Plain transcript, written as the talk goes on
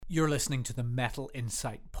You're listening to the Metal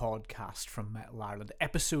Insight podcast from Metal Ireland,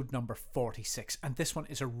 episode number 46, and this one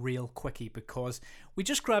is a real quickie because we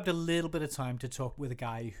just grabbed a little bit of time to talk with a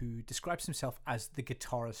guy who describes himself as the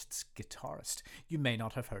guitarist's guitarist. You may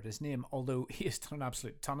not have heard his name, although he has done an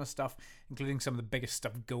absolute ton of stuff, including some of the biggest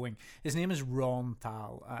stuff going. His name is Ron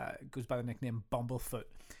Thal, goes by the nickname Bumblefoot.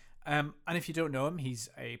 And if you don't know him, he's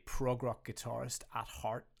a prog rock guitarist at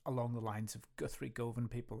heart, along the lines of Guthrie Govan,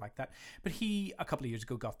 people like that. But he, a couple of years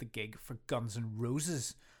ago, got the gig for Guns N'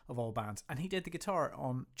 Roses, of all bands, and he did the guitar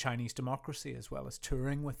on Chinese Democracy as well as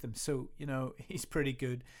touring with them. So, you know, he's pretty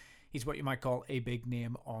good. He's what you might call a big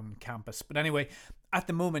name on campus. But anyway, at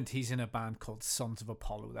the moment, he's in a band called Sons of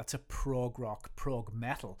Apollo. That's a prog rock, prog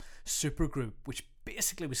metal supergroup, which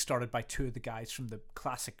basically was started by two of the guys from the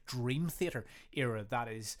classic Dream Theater era. That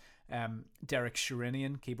is Derek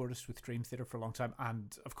Sherinian, keyboardist with Dream Theater for a long time,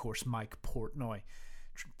 and of course Mike Portnoy,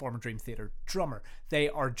 former Dream Theater drummer. They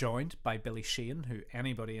are joined by Billy Sheehan, who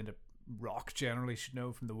anybody into rock generally should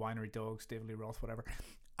know from the Winery Dogs, David Lee Roth, whatever,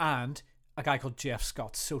 and a guy called Jeff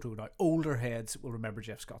Scott Soto. Now, older heads will remember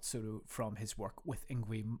Jeff Scott Soto from his work with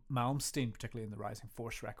Yngwie Malmsteen, particularly in the Rising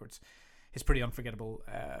Force records. His pretty unforgettable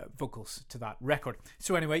vocals to that record.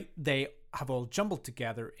 So anyway, they have all jumbled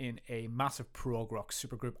together in a massive prog rock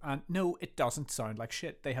supergroup, and no, it doesn't sound like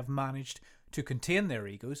shit. They have managed to contain their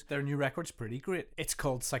egos. Their new record's pretty great. It's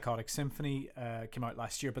called Psychotic Symphony, came out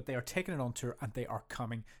last year, but they are taking it on tour and they are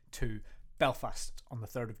coming to Belfast on the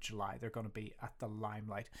 3rd of July. They're going to be at the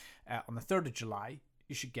Limelight on the 3rd of July.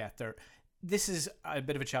 You should get there. This is a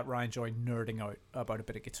bit of a chat where I enjoy nerding out about a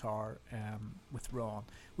bit of guitar with Ron.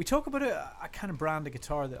 We talk about a kind of brand of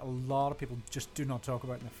guitar that a lot of people just do not talk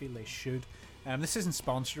about, and I feel they should. This isn't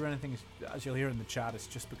sponsored or anything, as you'll hear in the chat. It's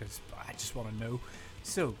just because I just want to know.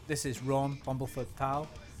 So this is Ron Bumblefoot Thal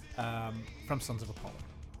from Sons of Apollo.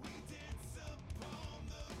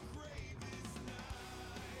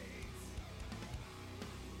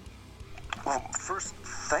 Well, first,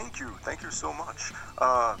 thank you so much.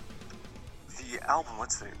 The album,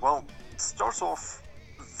 let's see, well, it starts off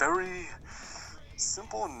very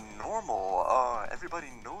simple and normal. Everybody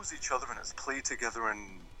knows each other and has played together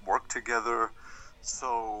and worked together,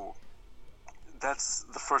 so that's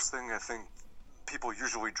the first thing I think people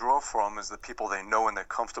usually draw from, is the people they know and they're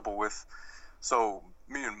comfortable with. So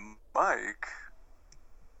me and Mike,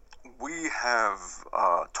 we have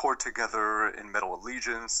toured together in Metal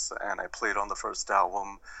Allegiance, and I played on the first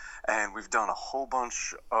album, and we've done a whole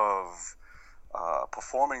bunch of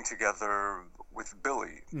performing together with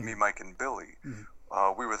Billy, me, Mike, and Billy.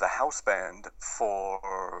 We were the house band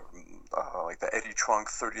for like the Eddie Trunk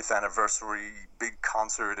 30th anniversary big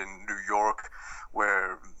concert in New York,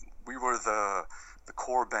 where we were the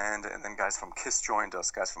core band, and then guys from Kiss joined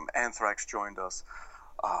us, guys from Anthrax joined us.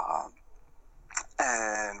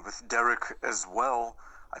 And with Derek as well,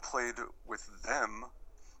 I played with them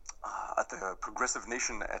at the Progressive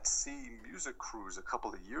Nation at Sea music cruise a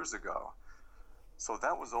couple of years ago. So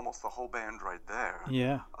that was almost the whole band right there.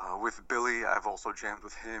 Yeah. With Billy, I've also jammed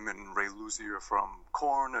with him and Ray Luzier from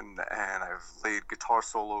Korn, and I've laid guitar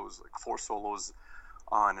solos, like 4 solos,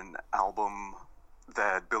 on an album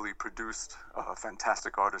that Billy produced, a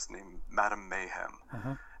fantastic artist named Madame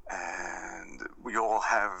Mayhem. And we all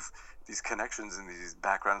have these connections and these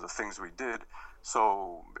backgrounds of things we did.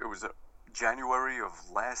 So it was January of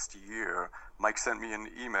last year, Mike sent me an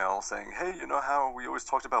email saying, hey, you know how we always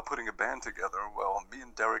talked about putting a band together? Well, me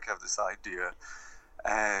and Derek have this idea,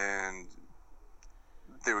 and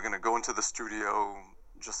they were going to go into the studio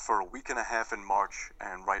just for a week and a half in March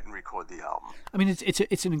and write and record the album. I mean,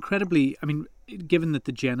 it's an incredibly, I mean, given that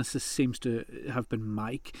the genesis seems to have been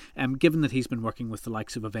Mike, given that he's been working with the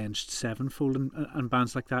likes of Avenged Sevenfold and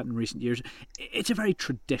bands like that in recent years, it's a very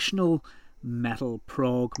traditional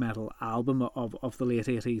prog metal album of the late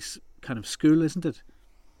 80s kind of school, isn't it?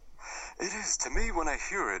 It is. To me, when I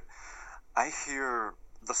hear it, I hear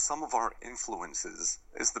the sum of our influences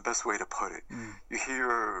is the best way to put it. You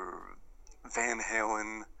hear Van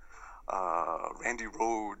Halen, Randy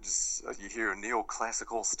Rhoads, you hear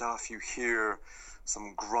neoclassical stuff, you hear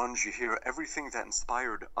some grunge, you hear everything that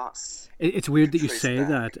inspired us. It's weird that you say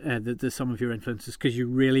that the sum of your influences, because you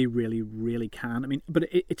really, really, really can. I mean, but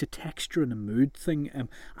it's a texture and a mood thing.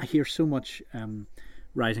 I hear so much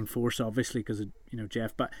Rising Force, obviously, because of,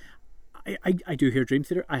 Jeff, but I do hear Dream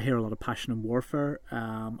Theater. I hear a lot of Passion and Warfare.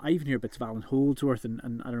 I even hear bits of Alan Holdsworth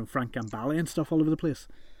and I don't know, Frank Gambale and stuff all over the place.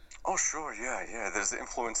 Oh, sure, yeah. There's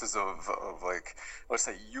influences of like, let's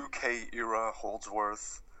say, UK era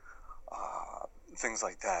Holdsworth, things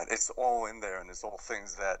like that. It's all in there, and it's all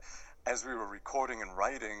things that, as we were recording and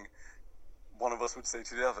writing, one of us would say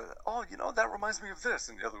to the other, "Oh, that reminds me of this,"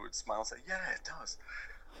 and the other would smile and say, "Yeah, it does."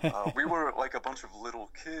 We were like a bunch of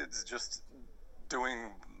little kids just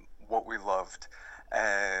doing what we loved,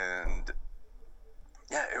 and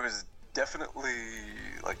yeah, it was definitely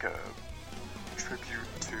like a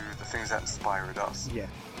tribute to the things that inspired us. Yeah.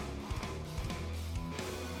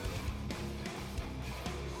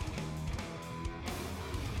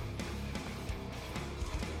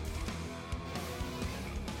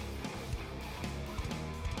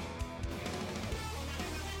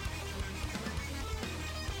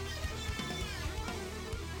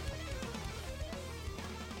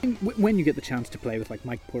 When you get the chance to play with like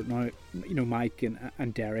Mike Portnoy, Mike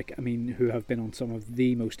and Derek, I mean, who have been on some of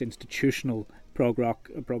the most institutional prog rock,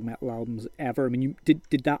 prog metal albums ever. I mean,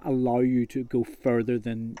 did that allow you to go further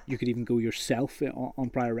than you could even go yourself on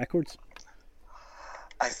prior records?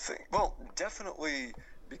 I think, well, definitely,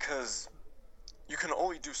 because you can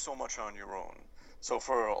only do so much on your own. So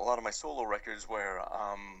for a lot of my solo records where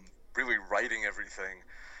I'm really writing everything,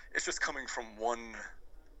 it's just coming from one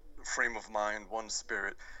frame of mind, one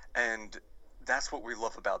spirit, and that's what we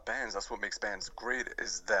love about bands. That's what makes bands great,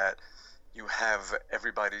 is that you have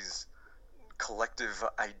everybody's collective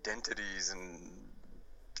identities and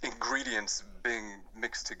ingredients being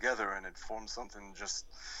mixed together, and it forms something just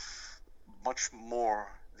much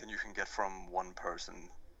more than you can get from one person.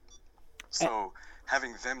 So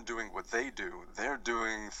having them doing what they do, they're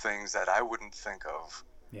doing things that I wouldn't think of,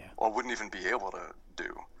 or wouldn't even be able to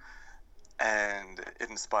do. And it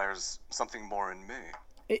inspires something more in me.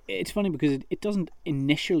 It's funny because it doesn't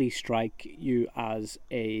initially strike you as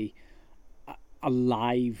a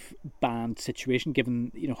live band situation,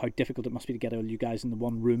 given how difficult it must be to get all you guys in the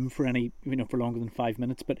one room for for longer than 5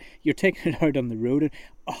 minutes. But you're taking it out on the road.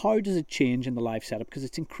 How does it change in the live setup? Because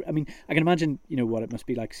it's I mean, I can imagine what it must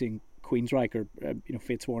be like seeing Queensryche or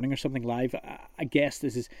Fate's Warning or something live. I guess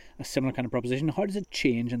this is a similar kind of proposition. How does it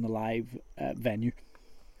change in the live venue?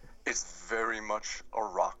 It's very much a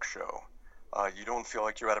rock show. You don't feel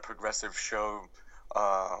like you're at a progressive show.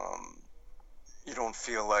 You don't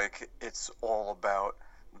feel like it's all about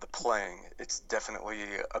the playing. It's definitely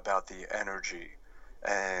about the energy.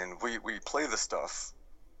 And we play the stuff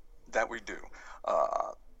that we do.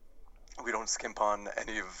 We don't skimp on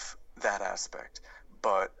any of that aspect.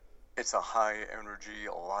 But it's a high energy,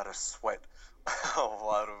 a lot of sweat, a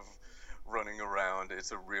lot of running around.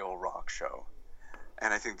 It's a real rock show.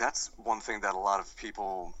 And I think that's one thing that a lot of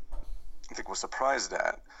people, I think, were surprised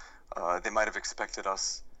at. They might have expected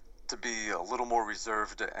us to be a little more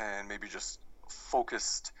reserved and maybe just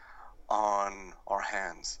focused on our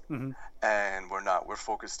hands. Mm-hmm. And we're not. We're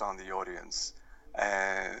focused on the audience.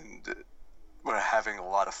 And we're having a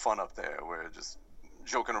lot of fun up there. We're just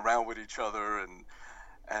joking around with each other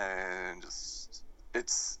and just,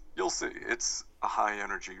 you'll see, it's a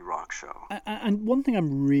high-energy rock show. And one thing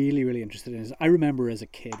I'm really, really interested in is, I remember as a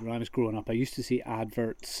kid, when I was growing up, I used to see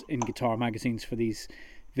adverts in guitar magazines for these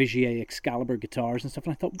Vigier Excalibur guitars and stuff,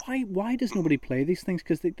 and I thought, why does nobody play these things?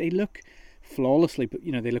 Because they look flawlessly, but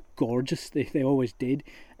they look gorgeous. They always did.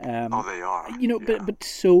 They are. But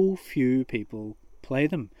so few people play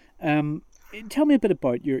them. Tell me a bit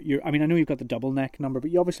about your. I mean, I know you've got the double neck number,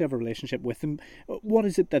 but you obviously have a relationship with them. What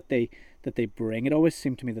is it that they bring? It always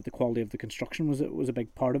seemed to me that the quality of the construction was a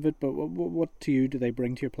big part of it. But what to you do they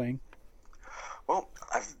bring to your playing? Well,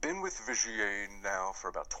 I've been with Vigier now for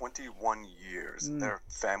about 21 years. They're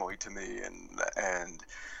family to me, and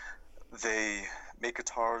they make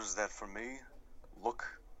guitars that, for me, look,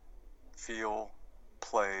 feel,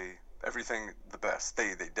 play, everything the best.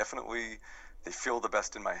 They definitely. They feel the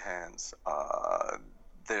best in my hands.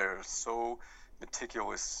 They're so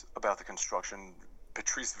meticulous about the construction.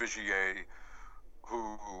 Patrice Vigier,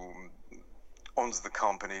 who owns the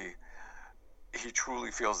company, he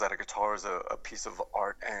truly feels that a guitar is a piece of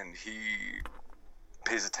art, and he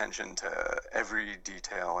pays attention to every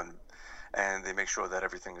detail, and they make sure that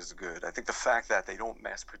everything is good. I think the fact that they don't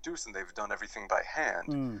mass produce and they've done everything by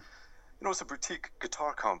hand, it's a boutique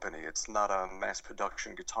guitar company. It's not a mass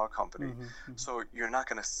production guitar company. Mm-hmm. So you're not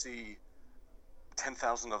going to see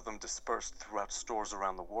 10,000 of them dispersed throughout stores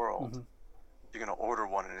around the world. Mm-hmm. You're going to order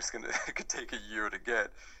one, and it could take a year to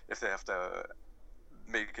get if they have to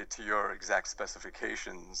make it to your exact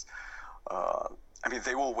specifications.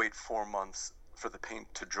 They will wait 4 months for the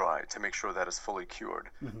paint to dry to make sure that it's fully cured.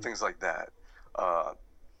 Mm-hmm. Things like that.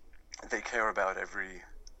 They care about every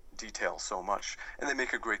detail so much, and they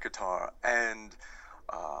make a great guitar, and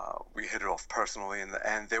we hit it off personally,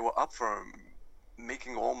 and they were up for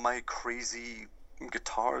making all my crazy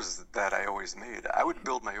guitars that I always made. I would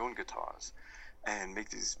build my own guitars and make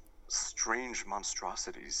these strange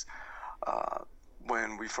monstrosities.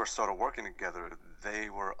 When we first started working together, they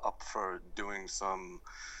were up for doing some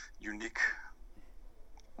unique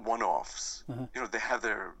one-offs. You know, they have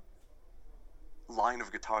their line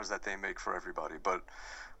of guitars that they make for everybody, but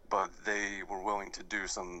they were willing to do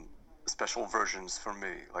some special versions for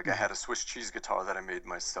me. Like I had a Swiss cheese guitar that I made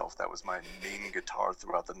myself. That was my main guitar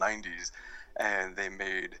throughout the 90s, and they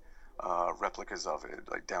made replicas of it,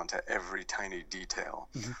 like down to every tiny detail.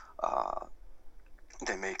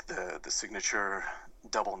 They make the signature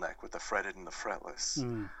double neck with the fretted and the fretless,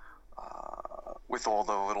 with all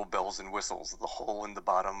the little bells and whistles, the hole in the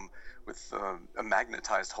bottom with a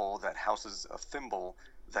magnetized hole that houses a thimble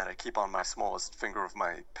that I keep on my smallest finger of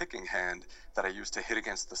my picking hand that I use to hit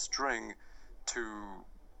against the string to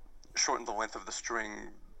shorten the length of the string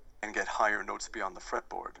and get higher notes beyond the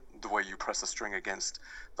fretboard. The way you press a string against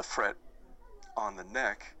the fret on the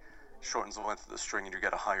neck shortens the length of the string and you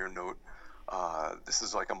get a higher note. This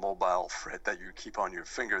is like a mobile fret that you keep on your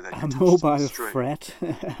finger. That you touch mobile the string. fret.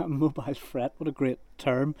 A mobile fret. What a great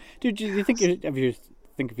term. Do you think you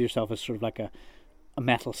think of yourself as sort of like a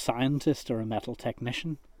metal scientist or a metal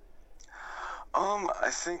technician? I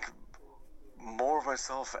think more of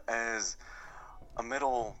myself as a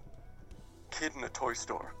metal kid in a toy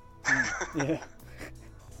store. Yeah.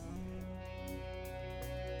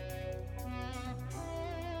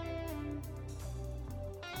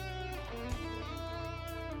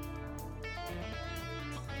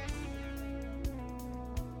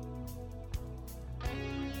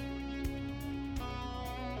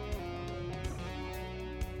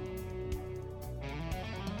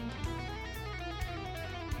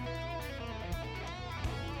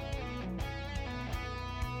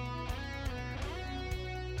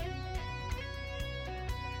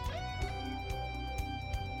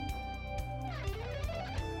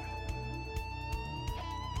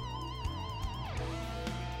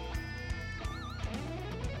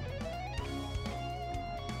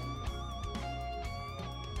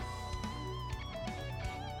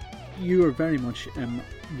 You are very much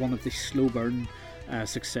one of the slow burn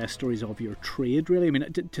success stories of your trade, really. I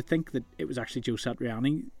mean, to think that it was actually Joe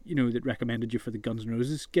Satriani, you know, that recommended you for the Guns N'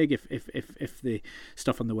 Roses gig, if the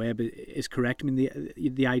stuff on the web is correct. I mean,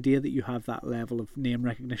 the idea that you have that level of name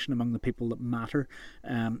recognition among the people that matter,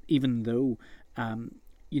 even though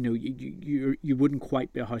you know you wouldn't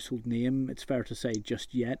quite be a household name, it's fair to say,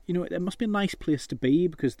 just yet. You know, it must be a nice place to be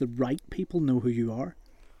because the right people know who you are.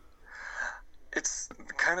 It's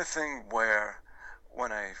the kind of thing where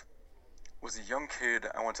when I was a young kid,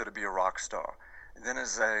 I wanted to be a rock star. And then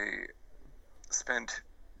as I spent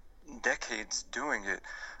decades doing it,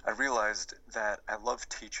 I realized that I love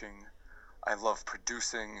teaching, I love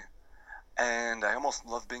producing, and I almost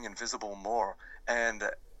love being invisible more. And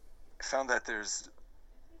I found that there's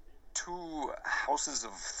two houses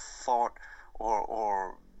of thought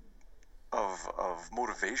or of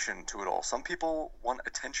motivation to it all. Some people want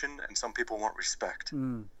attention and some people want respect.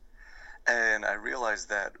 And I realized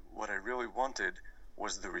that what I really wanted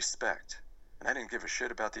was the respect. And I didn't give a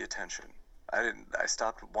shit about the attention. I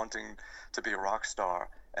stopped wanting to be a rock star,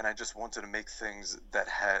 and I just wanted to make things that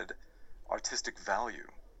had artistic value.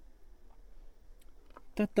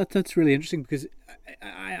 That's really interesting because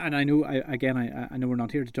I know we're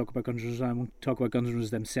not here to talk about Guns N' Roses. I won't talk about Guns N'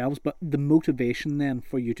 Roses themselves, but the motivation then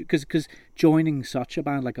for you to because joining such a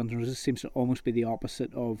band like Guns N' Roses seems to almost be the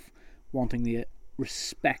opposite of wanting the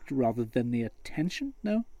respect rather than the attention.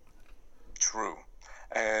 No? True,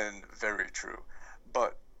 and very true.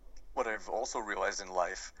 But what I've also realized in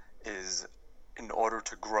life is, in order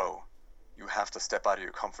to grow, you have to step out of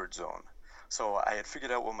your comfort zone. So I had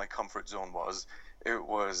figured out what my comfort zone was. It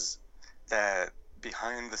was that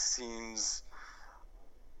behind the scenes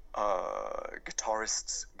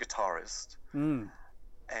guitarist and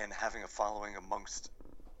having a following amongst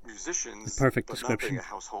musicians, perfect but description. Not being a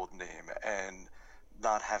household name and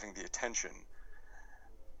not having the attention.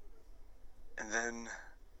 And then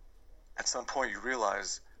at some point you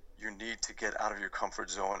realize you need to get out of your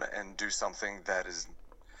comfort zone and do something that is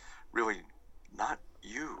really not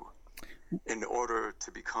you in order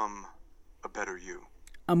to become a better you,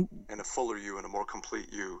 and a fuller you, and a more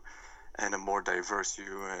complete you, and a more diverse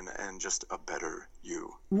you, and just a better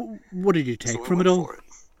you. What did you take from it all?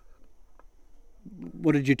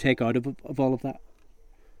 What did you take out of all of that?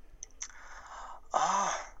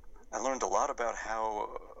 I learned a lot about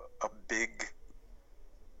how a big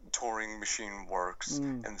touring machine works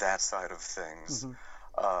and that side of things.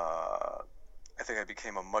 I think I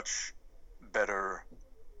became a much better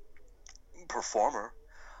performer.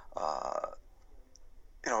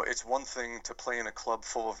 You know, it's one thing to play in a club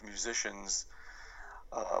full of musicians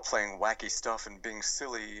playing wacky stuff and being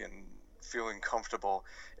silly and feeling comfortable.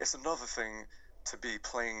 It's another thing to be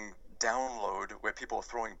playing download where people are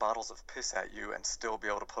throwing bottles of piss at you and still be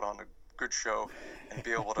able to put on a good show and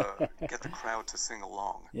be able to get the crowd to sing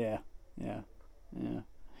along. Yeah.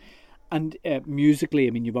 And musically, I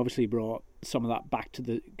mean, you've obviously brought some of that back to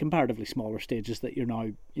the comparatively smaller stages that you're now,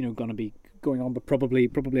 going to be going on, but probably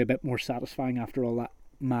a bit more satisfying after all that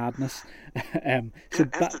madness.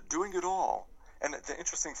 After doing it all. And the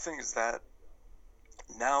interesting thing is that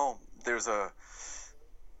now there's a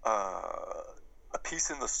peace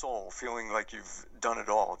in the soul, feeling like you've done it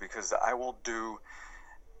all, because I will do,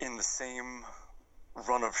 in the same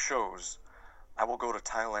run of shows, I will go to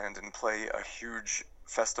Thailand and play a huge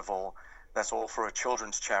festival that's all for a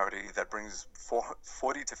children's charity that brings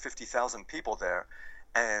 40 to 50,000 people there,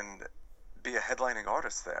 and be a headlining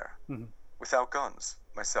artist there without guns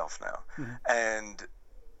myself now, and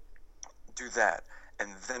do that.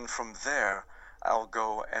 And then from there, I'll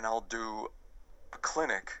go and I'll do a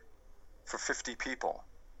clinic for 50 people,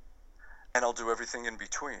 and I'll do everything in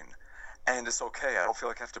between. And it's okay. I don't feel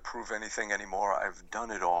like I have to prove anything anymore. I've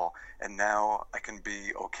done it all, and now I can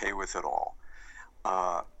be okay with it all.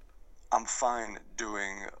 I'm fine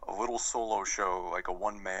doing a little solo show, like a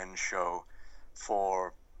one-man show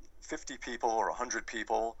for 50 people or 100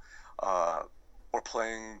 people, or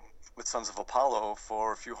playing with Sons of Apollo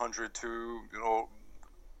for a few hundred to,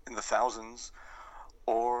 in the thousands,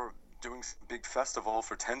 or doing some big festival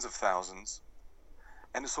for tens of thousands,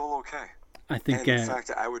 and it's all okay. I think, and in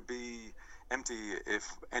fact, I would be empty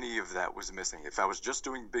if any of that was missing. If I was just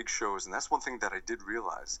doing big shows, and that's one thing that I did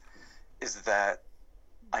realize, is that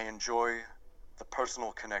I enjoy the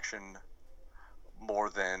personal connection more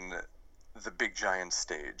than the big giant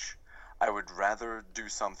stage. I would rather do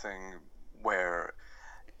something where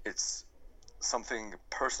it's something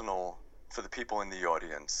personal for the people in the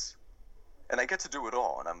audience. And I get to do it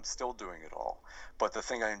all, and I'm still doing it all. But the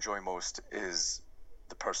thing I enjoy most is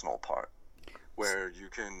the personal part, where you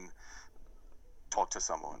can talk to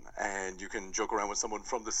someone and you can joke around with someone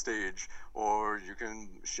from the stage, or you can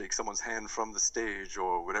shake someone's hand from the stage,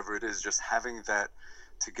 or whatever it is, just having that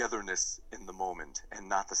togetherness in the moment and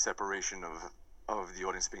not the separation of the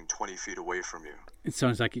audience being 20 feet away from you. It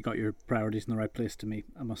sounds like you got your priorities in the right place to me,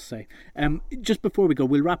 I must say. Just before we go,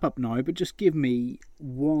 we'll wrap up now, but just give me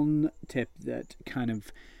one tip that kind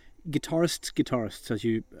of guitarists, as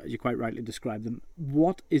you quite rightly describe them,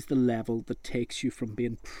 what is the level that takes you from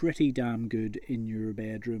being pretty damn good in your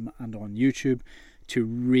bedroom and on YouTube to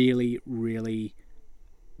really, really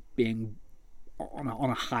being on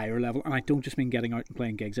a higher level? And I don't just mean getting out and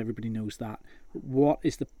playing gigs, everybody knows that. What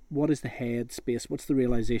is the head space, what's the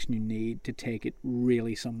realization you need to take it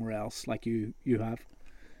really somewhere else, like you have?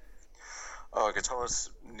 Guitarists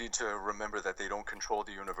need to remember that they don't control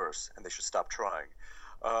the universe, and they should stop trying.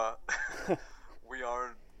 We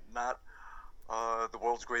are not the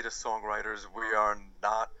world's greatest songwriters. We are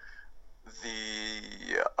not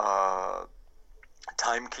the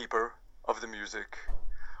timekeeper of the music.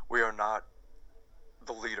 We are not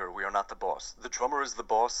the leader. We are not the boss. The drummer is the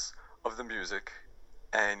boss of the music,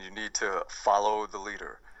 and you need to follow the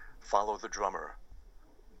leader, follow the drummer,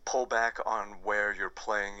 pull back on where you're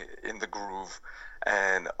playing in the groove,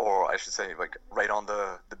 or I should say, like, right on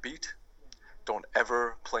the beat. Don't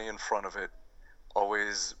ever play in front of it.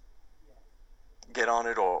 Always get on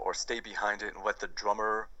it or stay behind it and let the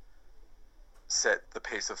drummer set the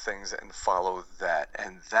pace of things and follow that.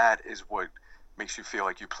 And that is what makes you feel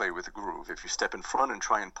like you play with a groove. If you step in front and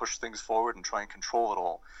try and push things forward and try and control it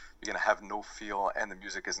all, you're going to have no feel, and the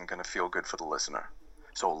music isn't going to feel good for the listener.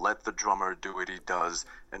 So let the drummer do what he does,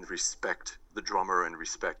 and respect the drummer and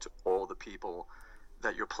respect all the people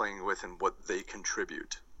that you're playing with and what they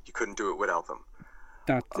contribute. You couldn't do it without them.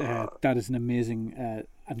 That is an amazing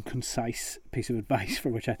and concise piece of advice for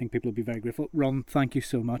which I think people will be very grateful. Ron, thank you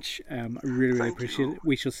so much. I really appreciate it.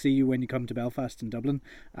 We shall see you when you come to Belfast and Dublin.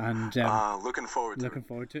 And looking forward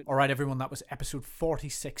to it. All right, everyone, that was episode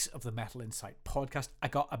 46 of the Metal Insight podcast. I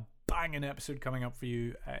got a banging episode coming up for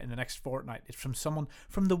you in the next fortnight. It's from someone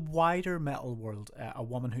from the wider metal world, a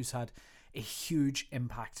woman who's had a huge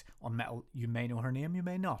impact on metal. You may know her name, you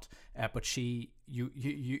may not, but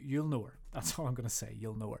you'll know her. That's all I'm going to say.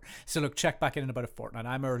 You'll know her. So look, check back in about a fortnight.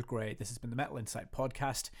 I'm Earl Grey. This has been the Metal Insight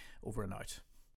podcast. Over and out.